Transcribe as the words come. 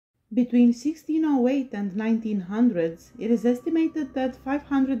Between 1608 and 1900s, it is estimated that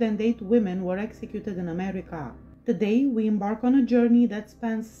 508 women were executed in America. Today, we embark on a journey that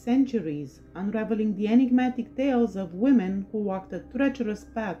spans centuries, unraveling the enigmatic tales of women who walked a treacherous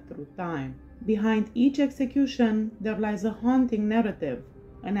path through time. Behind each execution, there lies a haunting narrative,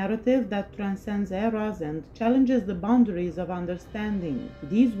 a narrative that transcends eras and challenges the boundaries of understanding.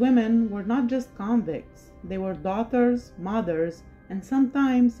 These women were not just convicts, they were daughters, mothers, and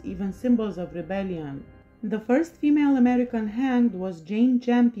sometimes even symbols of rebellion. The first female American hanged was Jane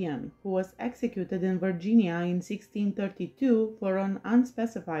Champion, who was executed in Virginia in 1632 for an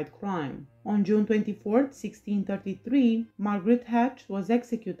unspecified crime. On June 24, 1633, Margaret Hatch was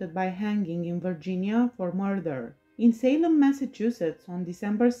executed by hanging in Virginia for murder. In Salem, Massachusetts, on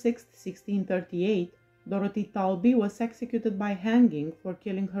December 6, 1638, Dorothy Talby was executed by hanging for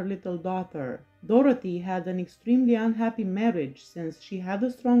killing her little daughter. Dorothy had an extremely unhappy marriage since she had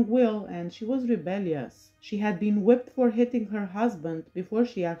a strong will and she was rebellious. She had been whipped for hitting her husband before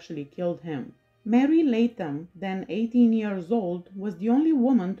she actually killed him. Mary Latham, then 18 years old, was the only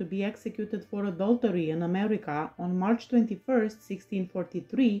woman to be executed for adultery in America on March 21,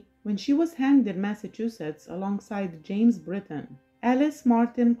 1643, when she was hanged in Massachusetts alongside James Britton. Alice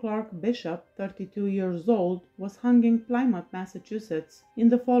Martin Clark Bishop, 32 years old, was hung in Plymouth, Massachusetts, in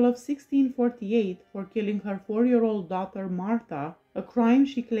the fall of 1648 for killing her 4-year-old daughter Martha, a crime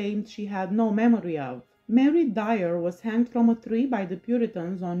she claimed she had no memory of. Mary Dyer was hanged from a tree by the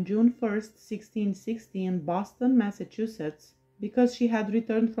Puritans on June 1, 1660 in Boston, Massachusetts, because she had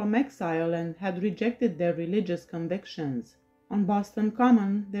returned from exile and had rejected their religious convictions. On Boston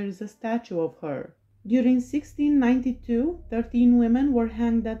Common, there is a statue of her. During 1692, 13 women were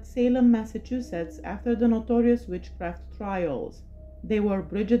hanged at Salem, Massachusetts after the notorious witchcraft trials. They were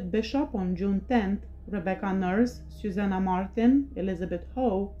Bridget Bishop on June 10th, Rebecca Nurse, Susanna Martin, Elizabeth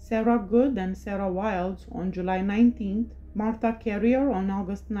Hoe, Sarah Good and Sarah Wilds on July 19th, Martha Carrier on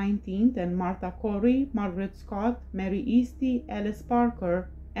August 19th, and Martha Corey, Margaret Scott, Mary Easty, Alice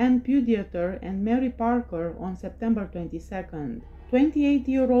Parker, Anne Pudieter, and Mary Parker on September 22nd.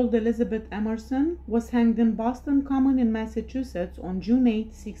 28-year-old Elizabeth Emerson was hanged in Boston Common in Massachusetts on June 8,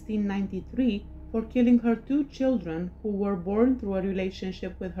 1693, for killing her 2 children who were born through a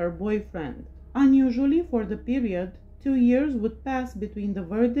relationship with her boyfriend. Unusually for the period, 2 years would pass between the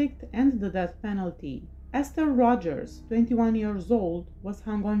verdict and the death penalty. Esther Rogers, 21 years old, was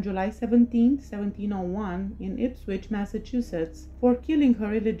hung on July 17, 1701, in Ipswich, Massachusetts, for killing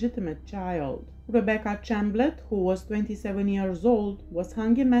her illegitimate child. Rebecca Chamblett, who was 27 years old, was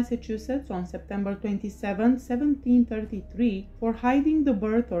hung in Massachusetts on September 27, 1733, for hiding the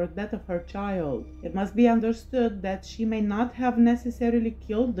birth or death of her child. It must be understood that she may not have necessarily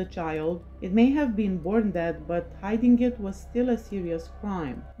killed the child. It may have been born dead, but hiding it was still a serious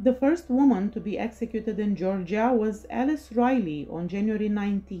crime. The first woman to be executed in Georgia was Alice Riley on January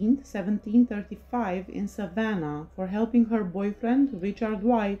 19, 1735, in Savannah, for helping her boyfriend, Richard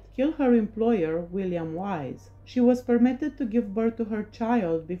White, kill her employer, William Wise. She was permitted to give birth to her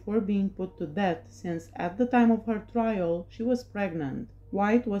child before being put to death, since at the time of her trial she was pregnant.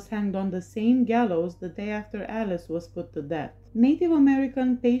 White was hanged on the same gallows the day after Alice was put to death. Native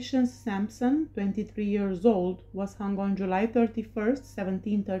American Patience Sampson, 23 years old, was hung on July 31,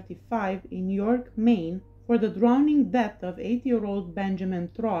 1735, in York, Maine, for the drowning death of 8-year-old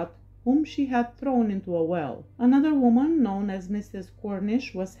Benjamin Trott, whom she had thrown into a well. Another woman, known as Mrs.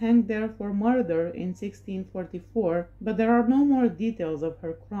 Cornish, was hanged there for murder in 1644, but there are no more details of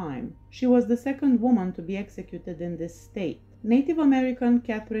her crime. She was the second woman to be executed in this state. Native American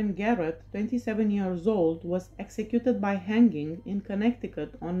Catherine Garrett, 27 years old, was executed by hanging in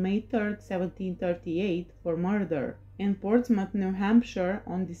Connecticut on May 3, 1738, for murder. In Portsmouth, New Hampshire,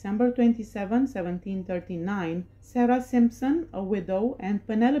 on December 27, 1739, Sarah Simpson, a widow, and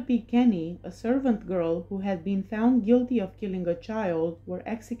Penelope Kenny, a servant girl who had been found guilty of killing a child, were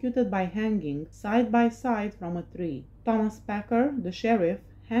executed by hanging side by side from a tree. Thomas Packer, the sheriff,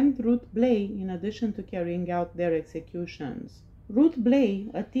 hanged Ruth Blay in addition to carrying out their executions. Ruth Blay,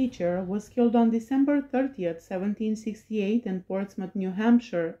 a teacher, was killed on December 30, 1768, in Portsmouth, New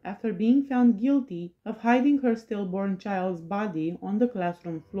Hampshire, after being found guilty of hiding her stillborn child's body on the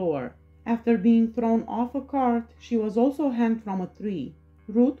classroom floor. After being thrown off a cart, she was also hanged from a tree.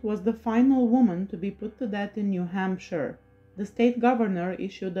 Ruth was the final woman to be put to death in New Hampshire. The state governor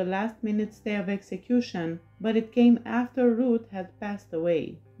issued a last-minute stay of execution, but it came after Ruth had passed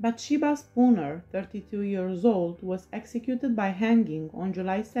away. Bathsheba Spooner, 32 years old, was executed by hanging on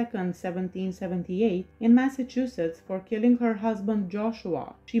July 2, 1778, in Massachusetts for killing her husband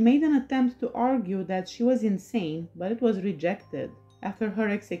Joshua. She made an attempt to argue that she was insane, but it was rejected. After her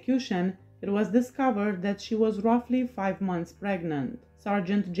execution, it was discovered that she was roughly 5 months pregnant.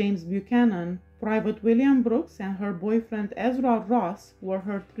 Sergeant James Buchanan, Private William Brooks, and her boyfriend Ezra Ross were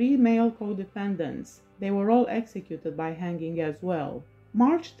her 3 male co-defendants. They were all executed by hanging as well.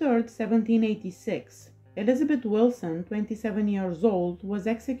 March 3, 1786. Elizabeth Wilson, 27 years old, was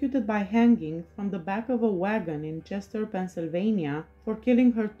executed by hanging from the back of a wagon in Chester, Pennsylvania, for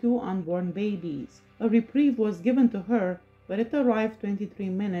killing her 2 unborn babies. A reprieve was given to her, but it arrived 23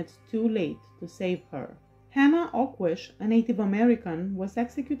 minutes too late to save her. Hannah Ockwish, a Native American, was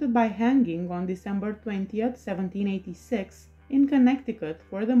executed by hanging on December 20, 1786, in Connecticut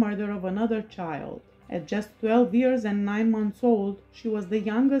for the murder of another child. At just 12 years and 9 months old, she was the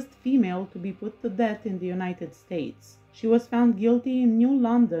youngest female to be put to death in the United States. She was found guilty in New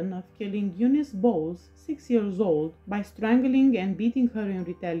London of killing Eunice Bowles, 6 years old, by strangling and beating her in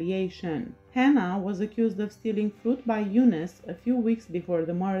retaliation. Hannah was accused of stealing fruit by Eunice a few weeks before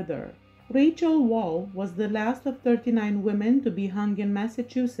the murder. Rachel Wall was the last of 39 women to be hung in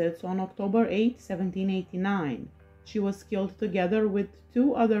Massachusetts on October 8, 1789. She was killed together with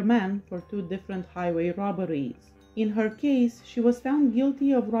 2 other men for 2 different highway robberies. In her case, she was found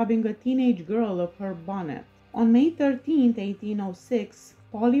guilty of robbing a teenage girl of her bonnet. On May 13, 1806,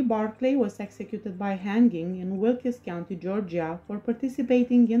 Polly Barclay was executed by hanging in Wilkes County, Georgia, for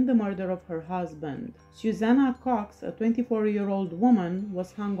participating in the murder of her husband. Susanna Cox, a 24-year-old woman,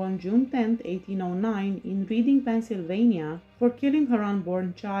 was hung on June 10, 1809, in Reading, Pennsylvania, for killing her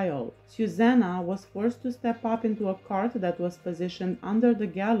unborn child. Susanna was forced to step up into a cart that was positioned under the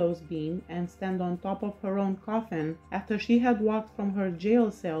gallows beam and stand on top of her own coffin after she had walked from her jail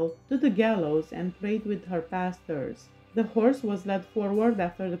cell to the gallows and prayed with her pastors. The horse was led forward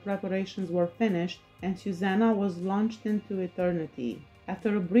after the preparations were finished, and Susanna was launched into eternity.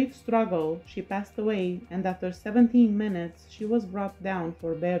 After a brief struggle, she passed away, and after 17 minutes, she was brought down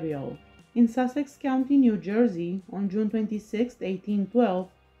for burial. In Sussex County, New Jersey, on June 26, 1812,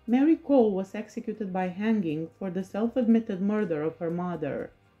 Mary Cole was executed by hanging for the self-admitted murder of her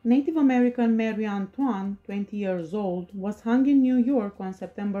mother. Native American Mary Antoine, 20 years old, was hung in New York on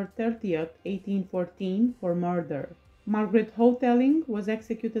September 30, 1814, for murder. Margaret Hotelling was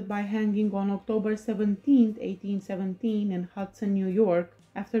executed by hanging on October 17, 1817, in Hudson, New York,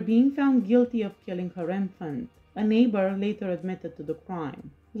 after being found guilty of killing her infant. A neighbor later admitted to the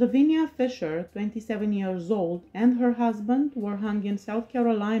crime. Lavinia Fisher, 27 years old, and her husband were hung in South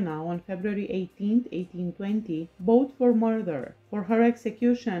Carolina on February 18, 1820, both for murder. For her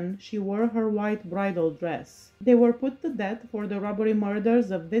execution, she wore her white bridal dress. They were put to death for the robbery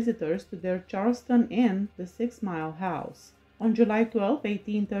murders of visitors to their Charleston Inn, the 6 Mile House. On July 12,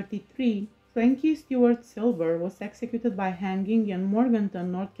 1833, Frankie Stewart Silver was executed by hanging in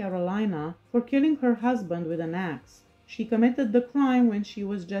Morganton, North Carolina, for killing her husband with an axe. She committed the crime when she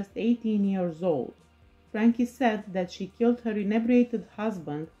was just 18 years old. Frankie said that she killed her inebriated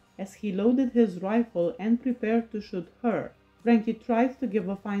husband as he loaded his rifle and prepared to shoot her. Frankie tried to give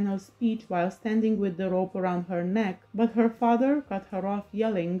a final speech while standing with the rope around her neck, but her father cut her off,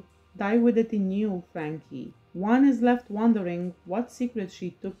 yelling, "Die with it in you, Frankie." One is left wondering what secret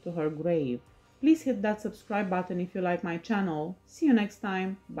she took to her grave. Please hit that subscribe button if you like my channel. See you next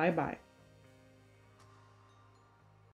time. Bye bye.